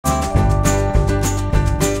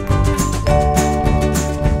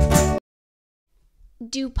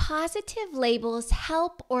Do positive labels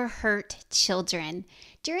help or hurt children?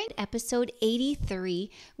 During episode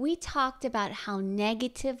 83, we talked about how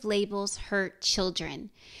negative labels hurt children.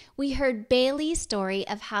 We heard Bailey's story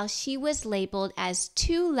of how she was labeled as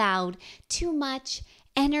too loud, too much,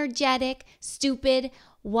 energetic, stupid,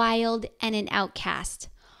 wild, and an outcast.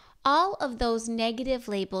 All of those negative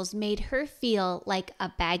labels made her feel like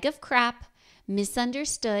a bag of crap,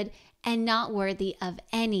 misunderstood, and not worthy of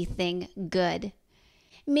anything good.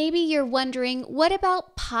 Maybe you're wondering, what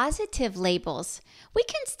about positive labels? We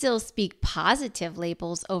can still speak positive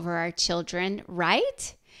labels over our children,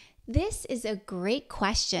 right? This is a great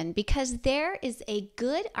question because there is a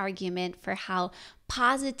good argument for how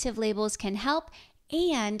positive labels can help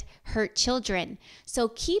and hurt children. So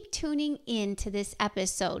keep tuning in to this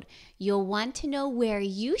episode. You'll want to know where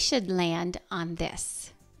you should land on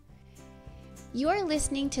this. You're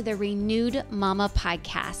listening to the Renewed Mama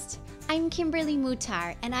podcast. I'm Kimberly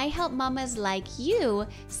Mutar, and I help mamas like you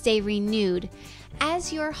stay renewed.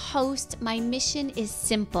 As your host, my mission is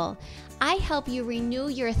simple. I help you renew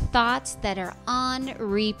your thoughts that are on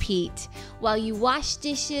repeat while you wash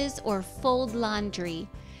dishes or fold laundry.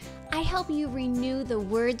 I help you renew the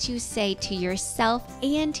words you say to yourself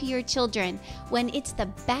and to your children when it's the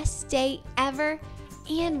best day ever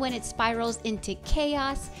and when it spirals into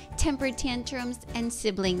chaos, temper tantrums, and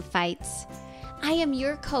sibling fights. I am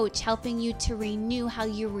your coach helping you to renew how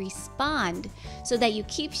you respond so that you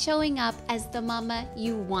keep showing up as the mama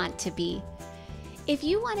you want to be. If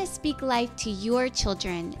you want to speak life to your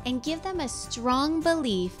children and give them a strong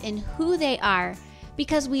belief in who they are,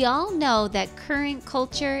 because we all know that current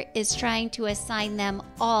culture is trying to assign them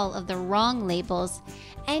all of the wrong labels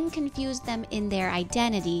and confuse them in their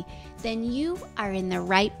identity, then you are in the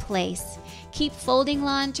right place. Keep folding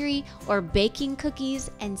laundry or baking cookies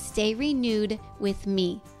and stay renewed with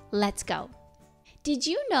me. Let's go. Did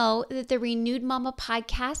you know that the Renewed Mama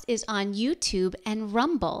podcast is on YouTube and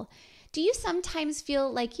Rumble? Do you sometimes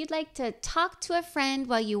feel like you'd like to talk to a friend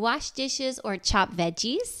while you wash dishes or chop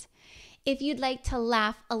veggies? If you'd like to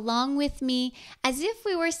laugh along with me as if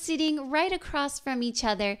we were sitting right across from each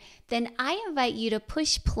other, then I invite you to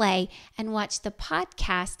push play and watch the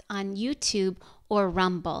podcast on YouTube or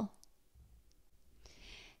Rumble.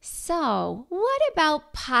 So, what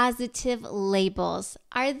about positive labels?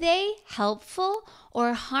 Are they helpful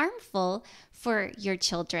or harmful for your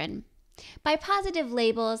children? By positive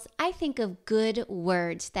labels, I think of good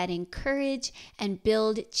words that encourage and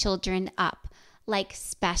build children up, like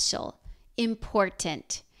special,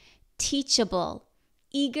 important, teachable,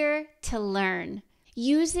 eager to learn,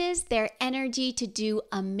 uses their energy to do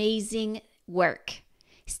amazing work,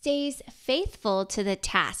 stays faithful to the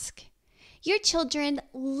task. Your children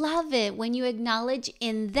love it when you acknowledge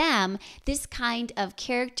in them this kind of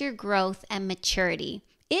character growth and maturity.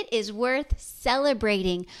 It is worth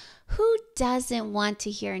celebrating. Who doesn't want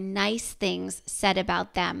to hear nice things said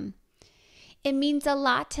about them? It means a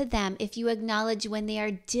lot to them if you acknowledge when they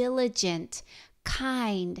are diligent,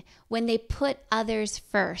 kind, when they put others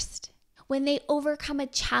first, when they overcome a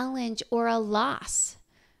challenge or a loss.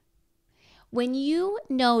 When you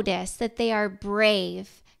notice that they are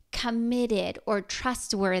brave, committed, or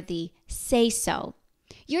trustworthy, say so.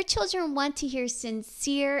 Your children want to hear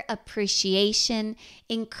sincere appreciation,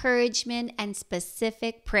 encouragement, and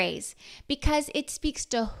specific praise because it speaks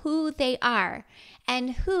to who they are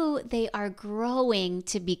and who they are growing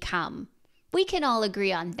to become. We can all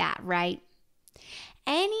agree on that, right?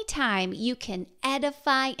 Anytime you can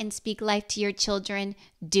edify and speak life to your children,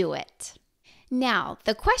 do it. Now,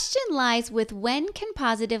 the question lies with when can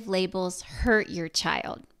positive labels hurt your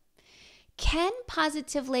child? Can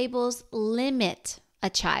positive labels limit a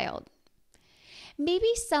child?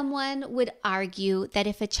 Maybe someone would argue that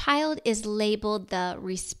if a child is labeled the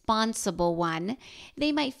responsible one,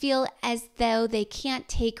 they might feel as though they can't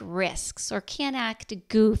take risks or can't act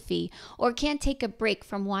goofy or can't take a break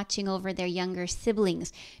from watching over their younger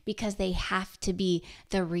siblings because they have to be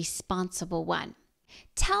the responsible one.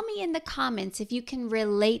 Tell me in the comments if you can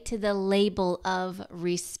relate to the label of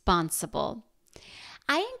responsible.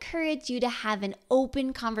 I encourage you to have an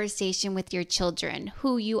open conversation with your children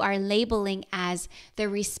who you are labeling as the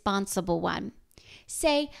responsible one.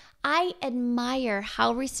 Say, I admire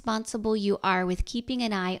how responsible you are with keeping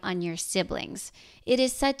an eye on your siblings. It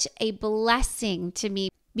is such a blessing to me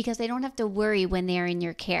because I don't have to worry when they are in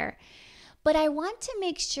your care. But I want to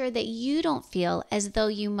make sure that you don't feel as though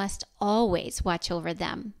you must always watch over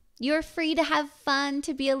them. You're free to have fun,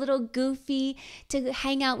 to be a little goofy, to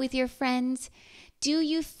hang out with your friends. Do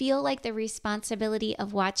you feel like the responsibility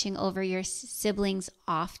of watching over your siblings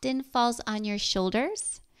often falls on your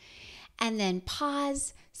shoulders? and then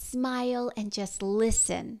pause, smile, and just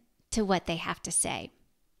listen to what they have to say.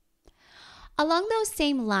 Along those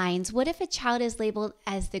same lines, what if a child is labeled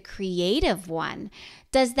as the creative one?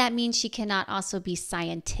 Does that mean she cannot also be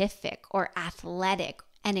scientific or athletic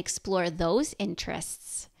and explore those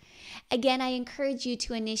interests? Again, I encourage you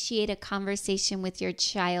to initiate a conversation with your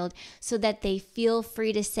child so that they feel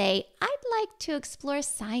free to say, I'd like to explore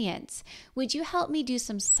science. Would you help me do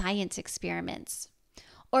some science experiments?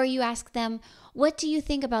 Or you ask them, what do you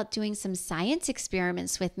think about doing some science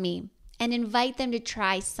experiments with me? And invite them to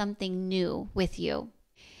try something new with you.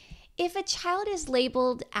 If a child is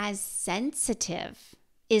labeled as sensitive,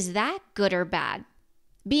 is that good or bad?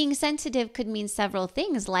 Being sensitive could mean several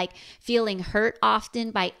things, like feeling hurt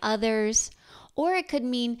often by others, or it could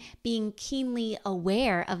mean being keenly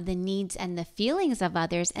aware of the needs and the feelings of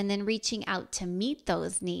others and then reaching out to meet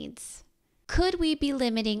those needs. Could we be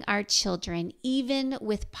limiting our children even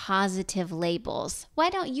with positive labels?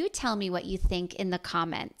 Why don't you tell me what you think in the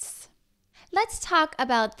comments? Let's talk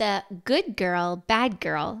about the good girl, bad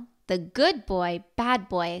girl, the good boy, bad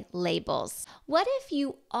boy labels. What if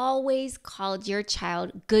you always called your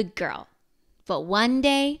child good girl, but one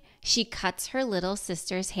day she cuts her little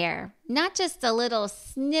sister's hair? Not just a little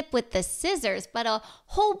snip with the scissors, but a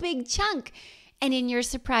whole big chunk. And in your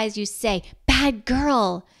surprise, you say, bad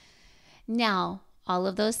girl. Now, all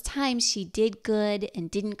of those times she did good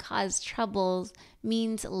and didn't cause troubles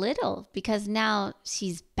means little because now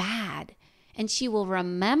she's bad. And she will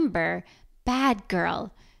remember bad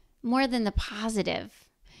girl more than the positive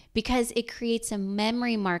because it creates a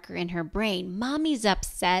memory marker in her brain. Mommy's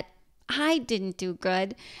upset. I didn't do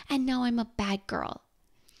good. And now I'm a bad girl.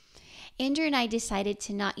 Andrew and I decided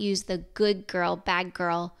to not use the good girl, bad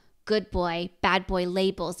girl, good boy, bad boy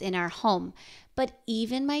labels in our home. But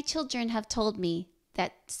even my children have told me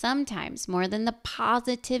that sometimes more than the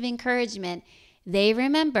positive encouragement, they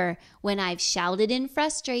remember when I've shouted in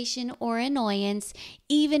frustration or annoyance,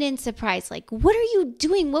 even in surprise, like, what are you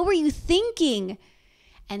doing? What were you thinking?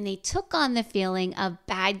 And they took on the feeling of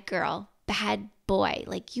bad girl, bad boy,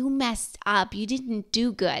 like you messed up, you didn't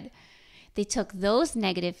do good. They took those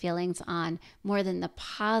negative feelings on more than the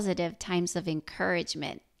positive times of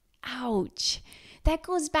encouragement. Ouch. That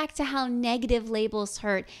goes back to how negative labels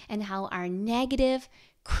hurt and how our negative,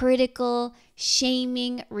 critical,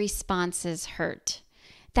 shaming responses hurt.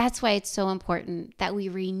 That's why it's so important that we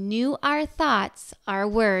renew our thoughts, our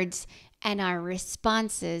words, and our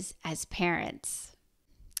responses as parents.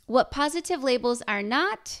 What positive labels are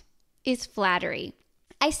not is flattery.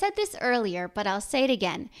 I said this earlier, but I'll say it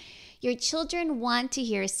again. Your children want to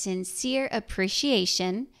hear sincere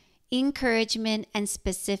appreciation, encouragement, and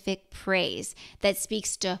specific praise that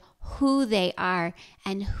speaks to who they are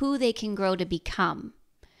and who they can grow to become.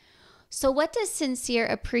 So what does sincere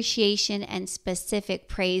appreciation and specific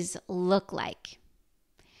praise look like?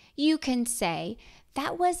 You can say,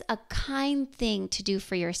 that was a kind thing to do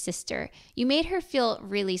for your sister. You made her feel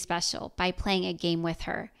really special by playing a game with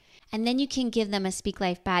her. And then you can give them a Speak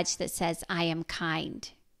Life badge that says, I am kind.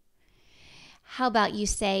 How about you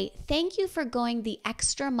say, thank you for going the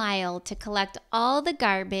extra mile to collect all the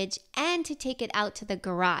garbage and to take it out to the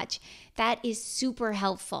garage. That is super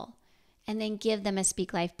helpful. And then give them a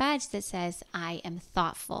Speak Life badge that says, I am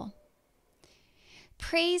thoughtful.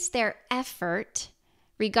 Praise their effort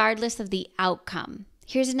regardless of the outcome.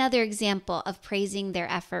 Here's another example of praising their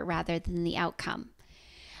effort rather than the outcome.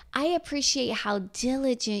 I appreciate how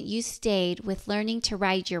diligent you stayed with learning to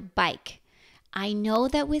ride your bike. I know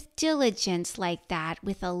that with diligence like that,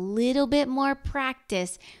 with a little bit more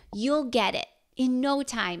practice, you'll get it in no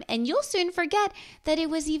time. And you'll soon forget that it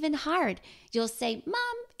was even hard. You'll say,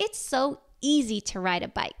 Mom, it's so easy to ride a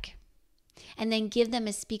bike. And then give them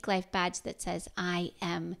a Speak Life badge that says, I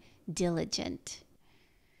am diligent.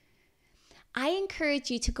 I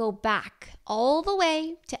encourage you to go back all the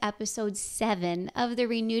way to episode 7 of the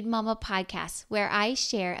Renewed Mama podcast, where I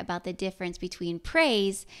share about the difference between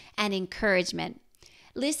praise and encouragement.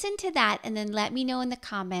 Listen to that and then let me know in the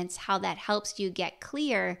comments how that helps you get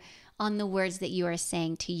clear on the words that you are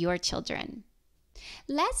saying to your children.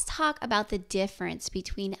 Let's talk about the difference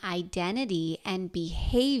between identity and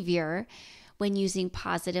behavior when using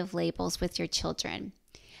positive labels with your children.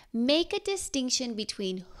 Make a distinction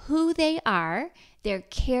between who they are, their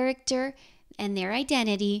character and their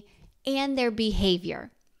identity, and their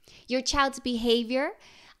behavior. Your child's behavior,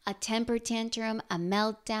 a temper tantrum, a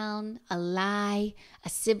meltdown, a lie, a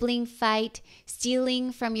sibling fight,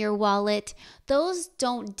 stealing from your wallet, those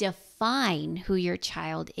don't define who your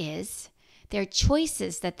child is. They're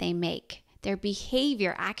choices that they make, their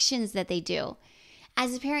behavior, actions that they do.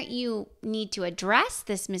 As a parent, you need to address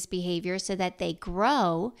this misbehavior so that they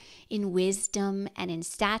grow in wisdom and in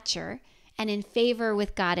stature and in favor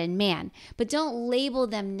with God and man, but don't label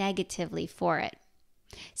them negatively for it.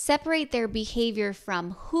 Separate their behavior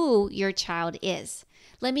from who your child is.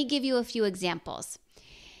 Let me give you a few examples.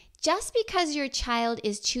 Just because your child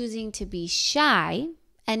is choosing to be shy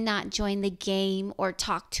and not join the game or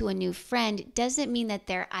talk to a new friend doesn't mean that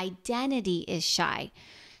their identity is shy.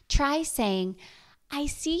 Try saying, I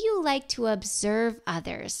see you like to observe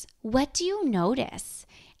others. What do you notice?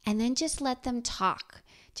 And then just let them talk.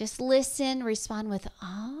 Just listen, respond with,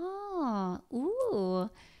 oh, ooh.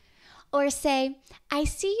 Or say, I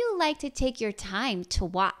see you like to take your time to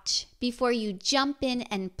watch before you jump in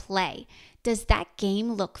and play. Does that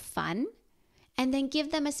game look fun? And then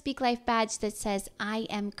give them a Speak Life badge that says, I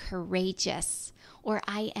am courageous or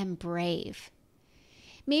I am brave.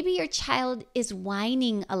 Maybe your child is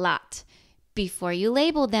whining a lot. Before you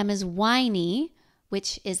label them as whiny,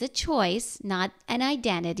 which is a choice, not an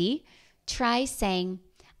identity, try saying,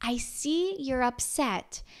 I see you're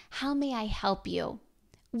upset. How may I help you?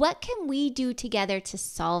 What can we do together to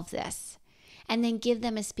solve this? And then give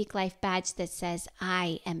them a Speak Life badge that says,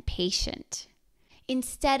 I am patient.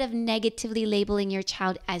 Instead of negatively labeling your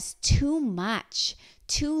child as too much,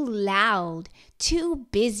 too loud, too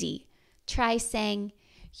busy, try saying,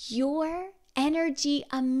 your energy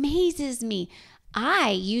amazes me.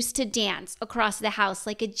 I used to dance across the house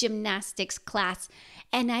like a gymnastics class,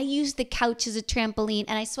 and I used the couch as a trampoline,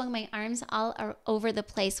 and I swung my arms all over the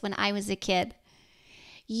place when I was a kid.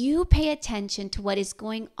 You pay attention to what is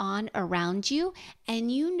going on around you,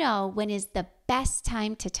 and you know when is the best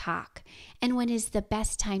time to talk, and when is the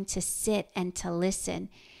best time to sit and to listen,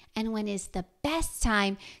 and when is the best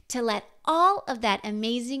time to let all of that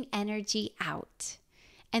amazing energy out.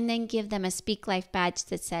 And then give them a Speak Life badge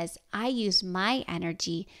that says, I use my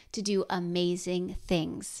energy to do amazing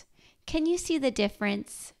things. Can you see the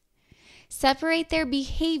difference? Separate their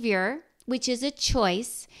behavior, which is a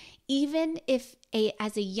choice, even if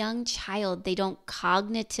as a young child they don't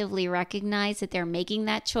cognitively recognize that they're making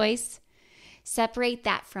that choice. Separate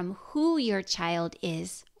that from who your child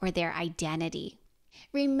is or their identity.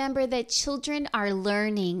 Remember that children are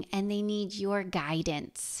learning and they need your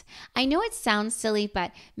guidance. I know it sounds silly,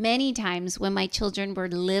 but many times when my children were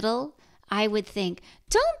little, I would think,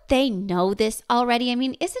 don't they know this already? I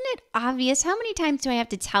mean, isn't it obvious? How many times do I have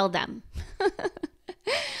to tell them?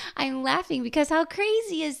 I'm laughing because how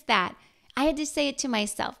crazy is that? I had to say it to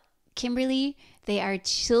myself. Kimberly, they are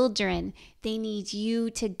children. They need you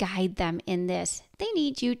to guide them in this. They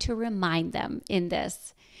need you to remind them in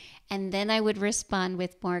this. And then I would respond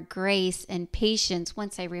with more grace and patience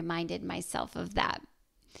once I reminded myself of that.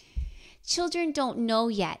 Children don't know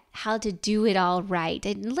yet how to do it all right.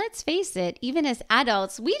 And let's face it, even as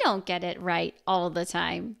adults, we don't get it right all the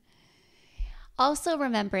time. Also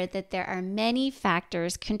remember that there are many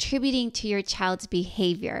factors contributing to your child's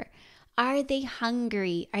behavior. Are they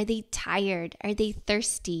hungry? Are they tired? Are they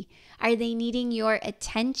thirsty? Are they needing your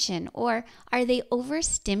attention? Or are they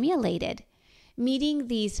overstimulated? Meeting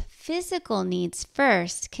these physical needs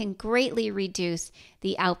first can greatly reduce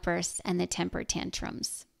the outbursts and the temper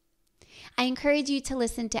tantrums. I encourage you to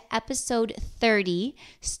listen to episode 30,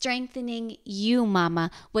 Strengthening You, Mama.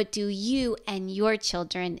 What do you and your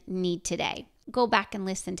children need today? Go back and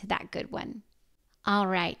listen to that good one. All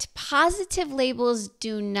right. Positive labels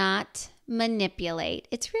do not manipulate.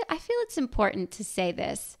 I feel it's important to say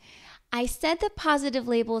this. I said that positive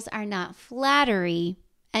labels are not flattery,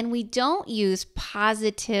 and we don't use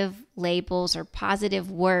positive labels or positive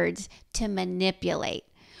words to manipulate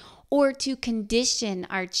or to condition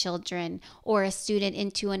our children or a student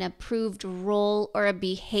into an approved role or a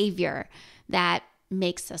behavior that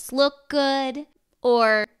makes us look good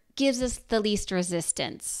or gives us the least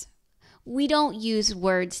resistance. We don't use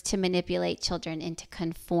words to manipulate children into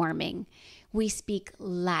conforming. We speak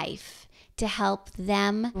life to help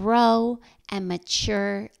them grow and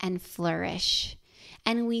mature and flourish.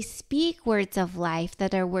 And we speak words of life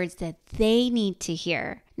that are words that they need to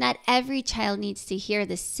hear. Not every child needs to hear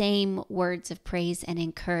the same words of praise and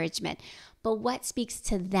encouragement, but what speaks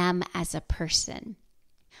to them as a person.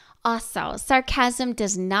 Also, sarcasm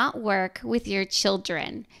does not work with your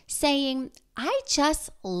children. Saying, I just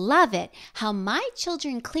love it how my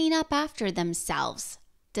children clean up after themselves,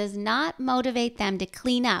 does not motivate them to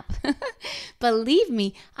clean up. Believe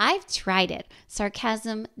me, I've tried it.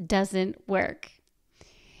 Sarcasm doesn't work.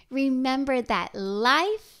 Remember that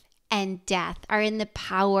life and death are in the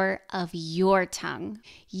power of your tongue.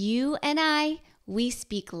 You and I, we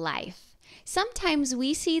speak life. Sometimes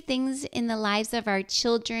we see things in the lives of our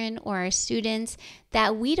children or our students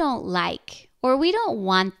that we don't like or we don't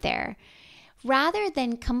want there. Rather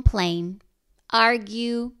than complain,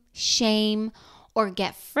 argue, shame, or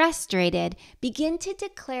get frustrated, begin to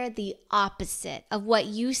declare the opposite of what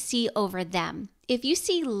you see over them. If you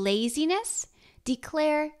see laziness,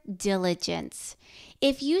 declare diligence.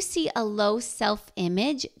 If you see a low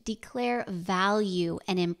self-image, declare value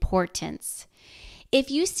and importance.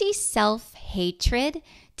 If you see self-hatred,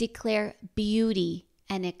 declare beauty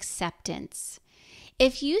and acceptance.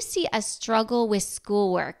 If you see a struggle with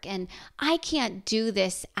schoolwork and I can't do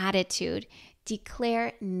this attitude,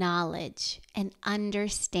 declare knowledge and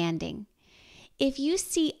understanding. If you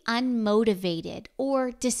see unmotivated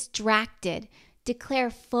or distracted, declare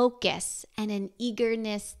focus and an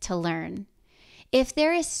eagerness to learn. If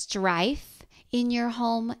there is strife in your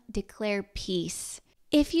home, declare peace.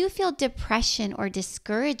 If you feel depression or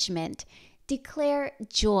discouragement, declare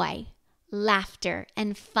joy, laughter,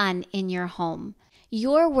 and fun in your home.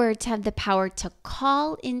 Your words have the power to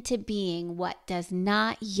call into being what does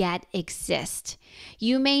not yet exist.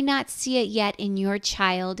 You may not see it yet in your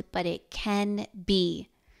child, but it can be.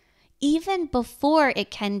 Even before it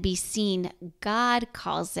can be seen, God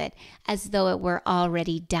calls it as though it were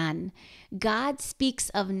already done. God speaks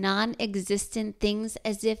of non-existent things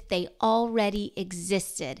as if they already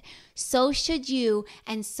existed. So should you,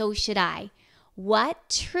 and so should I. What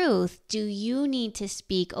truth do you need to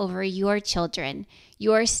speak over your children,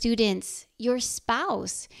 your students, your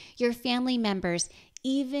spouse, your family members,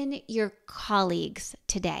 even your colleagues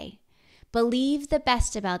today? Believe the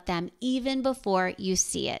best about them even before you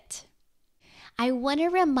see it. I want to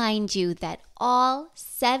remind you that all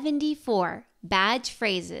 74 badge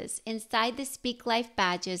phrases inside the Speak Life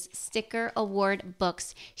Badges Sticker Award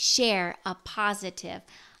books share a positive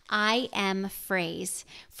I am phrase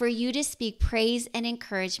for you to speak praise and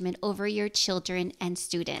encouragement over your children and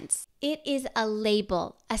students. It is a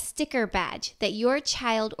label, a sticker badge that your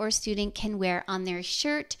child or student can wear on their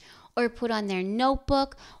shirt or put on their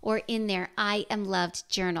notebook or in their I am loved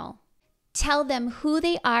journal. Tell them who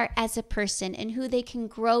they are as a person and who they can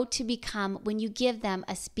grow to become when you give them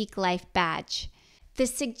a Speak Life badge. The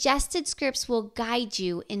suggested scripts will guide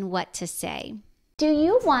you in what to say. Do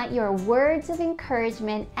you want your words of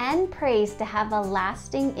encouragement and praise to have a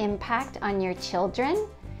lasting impact on your children?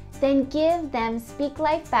 Then give them Speak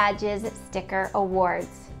Life Badges Sticker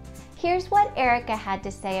Awards. Here's what Erica had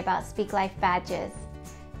to say about Speak Life Badges.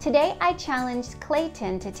 Today I challenged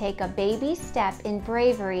Clayton to take a baby step in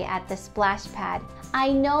bravery at the splash pad.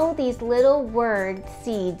 I know these little word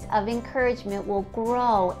seeds of encouragement will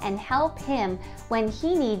grow and help him when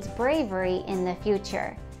he needs bravery in the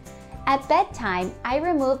future. At bedtime, I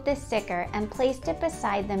removed the sticker and placed it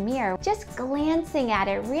beside the mirror. Just glancing at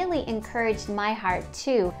it really encouraged my heart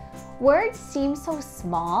too. Words seem so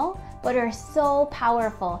small, but are so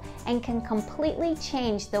powerful and can completely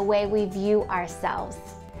change the way we view ourselves.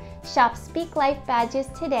 Shop Speak Life Badges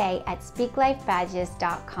today at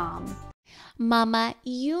speaklifebadges.com. Mama,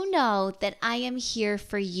 you know that I am here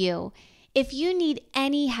for you. If you need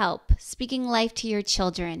any help speaking life to your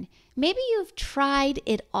children, maybe you've tried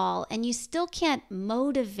it all and you still can't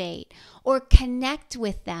motivate or connect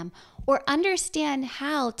with them or understand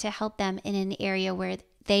how to help them in an area where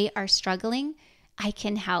they are struggling, I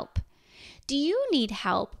can help. Do you need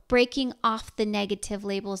help breaking off the negative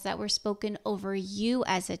labels that were spoken over you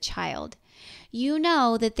as a child? You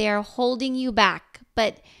know that they are holding you back,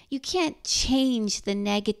 but you can't change the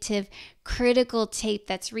negative, critical tape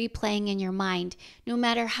that's replaying in your mind, no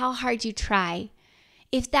matter how hard you try.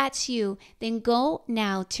 If that's you, then go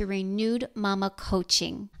now to Renewed Mama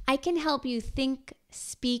Coaching. I can help you think,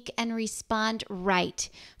 speak, and respond right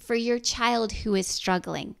for your child who is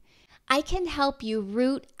struggling. I can help you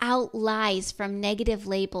root out lies from negative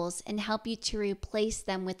labels and help you to replace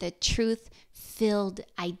them with a truth-filled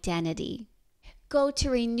identity. Go to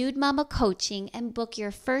Renewed Mama Coaching and book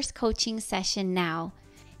your first coaching session now.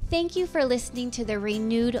 Thank you for listening to the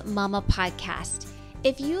Renewed Mama podcast.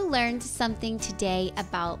 If you learned something today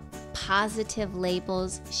about positive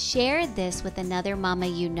labels, share this with another mama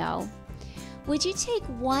you know. Would you take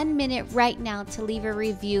 1 minute right now to leave a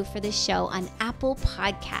review for the show on Apple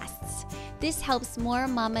Podcasts? This helps more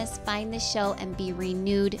mamas find the show and be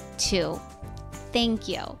renewed too. Thank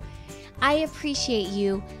you. I appreciate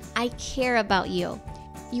you. I care about you.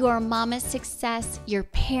 Your mama's success, your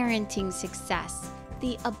parenting success,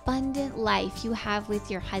 the abundant life you have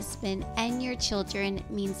with your husband and your children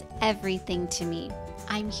means everything to me.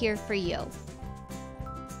 I'm here for you.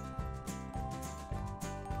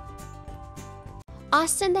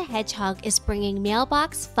 Austin the Hedgehog is bringing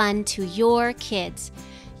mailbox fun to your kids.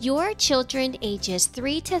 Your children ages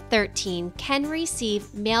 3 to 13 can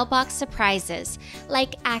receive mailbox surprises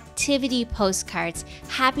like activity postcards,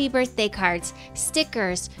 happy birthday cards,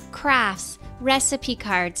 stickers, crafts, recipe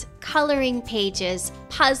cards, coloring pages,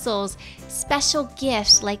 puzzles, special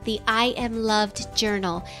gifts like the I Am Loved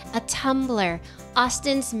journal, a tumbler,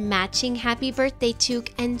 Austin's matching happy birthday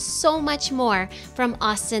toque, and so much more from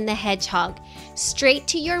Austin the Hedgehog, straight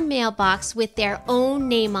to your mailbox with their own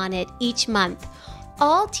name on it each month.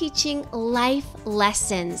 All teaching life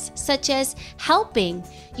lessons such as helping,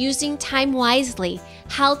 using time wisely,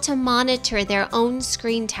 how to monitor their own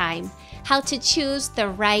screen time, how to choose the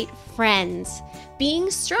right friends.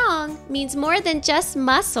 Being strong means more than just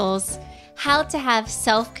muscles, how to have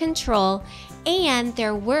self-control, and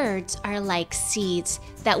their words are like seeds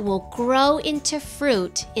that will grow into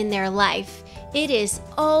fruit in their life. It is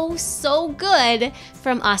oh so good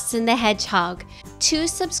from Austin the Hedgehog. 2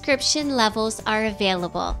 subscription levels are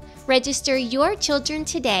available. Register your children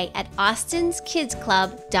today at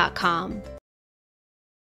austinskidsclub.com.